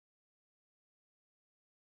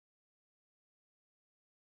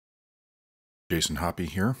Jason Hoppy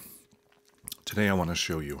here. Today I want to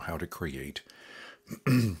show you how to create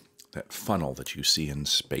that funnel that you see in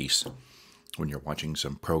space when you're watching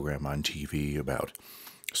some program on TV about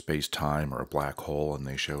space-time or a black hole and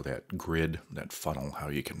they show that grid, that funnel, how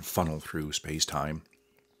you can funnel through space-time.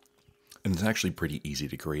 And it's actually pretty easy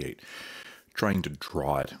to create. Trying to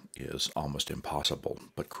draw it is almost impossible,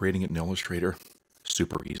 but creating it in Illustrator,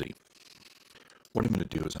 super easy. What I'm going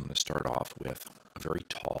to do is I'm going to start off with a very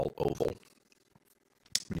tall oval.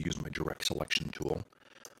 I'm going to use my direct selection tool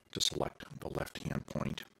to select the left-hand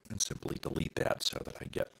point and simply delete that so that I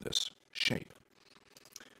get this shape.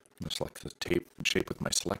 I'm going to select the shape with my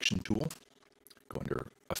selection tool, go under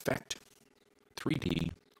Effect,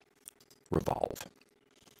 3D, Revolve.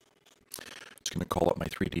 It's going to call up my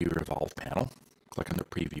 3D Revolve panel. Click on the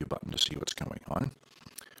Preview button to see what's going on.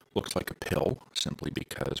 Looks like a pill, simply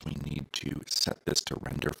because we need to set this to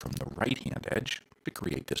render from the right-hand edge to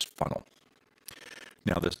create this funnel.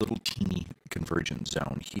 Now, this little teeny convergence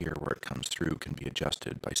zone here where it comes through can be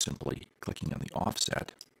adjusted by simply clicking on the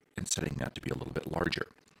offset and setting that to be a little bit larger.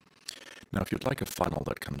 Now, if you'd like a funnel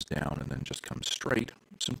that comes down and then just comes straight,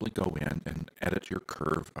 simply go in and edit your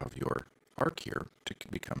curve of your arc here to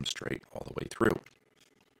become straight all the way through.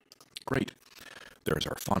 Great. There's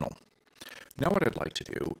our funnel. Now what I'd like to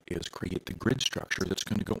do is create the grid structure that's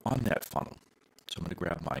going to go on that funnel. So I'm going to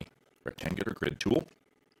grab my rectangular grid tool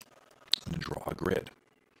and draw a grid.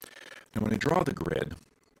 Now when I draw the grid,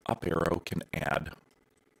 up arrow can add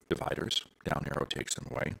dividers, down arrow takes them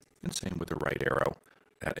away, and same with the right arrow,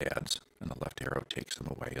 that adds, and the left arrow takes them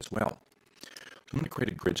away as well. So I'm going to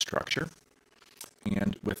create a grid structure,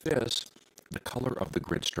 and with this, the color of the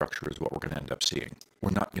grid structure is what we're going to end up seeing.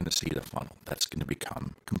 We're not going to see the funnel. That's going to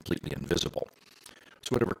become completely invisible. So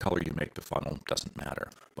whatever color you make the funnel doesn't matter.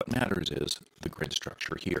 What matters is the grid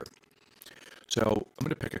structure here. So I'm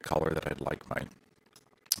going to pick a color that I'd like my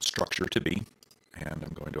structure to be, and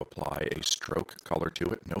I'm going to apply a stroke color to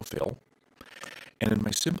it, no fill. And in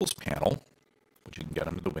my Symbols panel, which you can get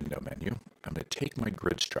under the Window menu, I'm going to take my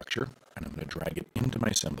grid structure and I'm going to drag it into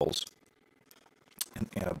my symbols and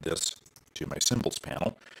add this to my Symbols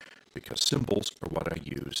panel, because symbols are what I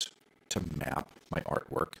use to map my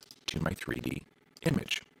artwork to my 3D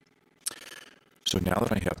image. So now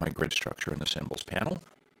that I have my grid structure in the Symbols panel,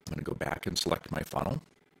 I'm going to go back and select my funnel,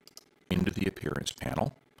 into the Appearance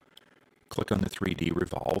panel, click on the 3D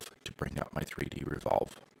Revolve to bring up my 3D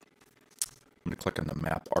Revolve. I'm going to click on the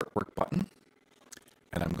Map Artwork button,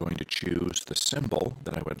 and I'm going to choose the symbol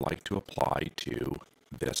that I would like to apply to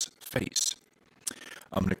this face.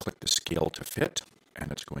 I'm going to click the Scale to Fit,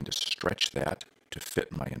 and it's going to stretch that to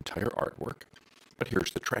fit my entire artwork. But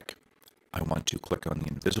here's the trick. I want to click on the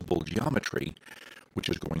Invisible Geometry, which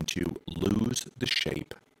is going to lose the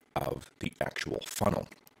shape of the actual funnel.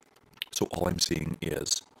 So all I'm seeing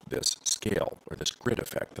is this scale, or this grid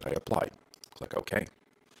effect that I applied. Click OK.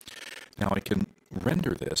 Now I can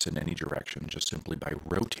render this in any direction just simply by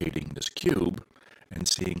rotating this cube and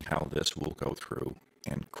seeing how this will go through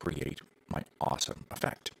and create my awesome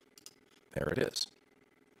effect. There it is.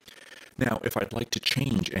 Now, if I'd like to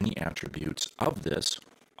change any attributes of this,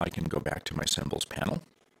 I can go back to my Symbols panel,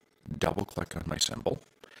 double-click on my symbol,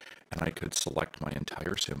 and I could select my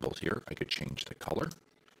entire symbols here. I could change the color.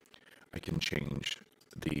 I can change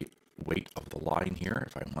the weight of the line here.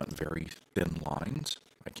 If I want very thin lines,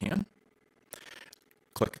 I can.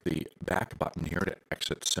 Click the back button here to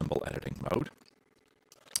exit symbol editing mode.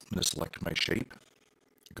 I'm going to select my shape,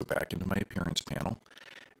 go back into my Appearance panel,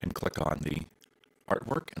 and click on the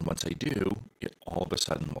artwork. And once I do, it all of a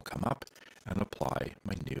sudden will come up and apply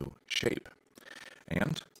my new shape.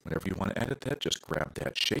 And whenever you want to edit that, just grab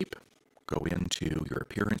that shape, go into your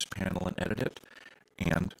Appearance panel and edit it,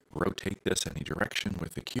 and rotate this any direction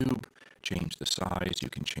with the cube, change the size. You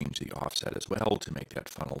can change the offset as well to make that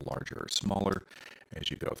funnel larger or smaller as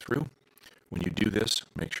you go through. When you do this,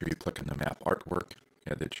 make sure you click on the Map Artwork,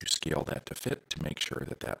 and that you scale that to fit to make sure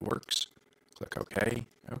that that works. Click OK,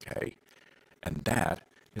 OK, and that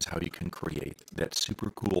is how you can create that super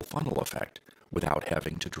cool funnel effect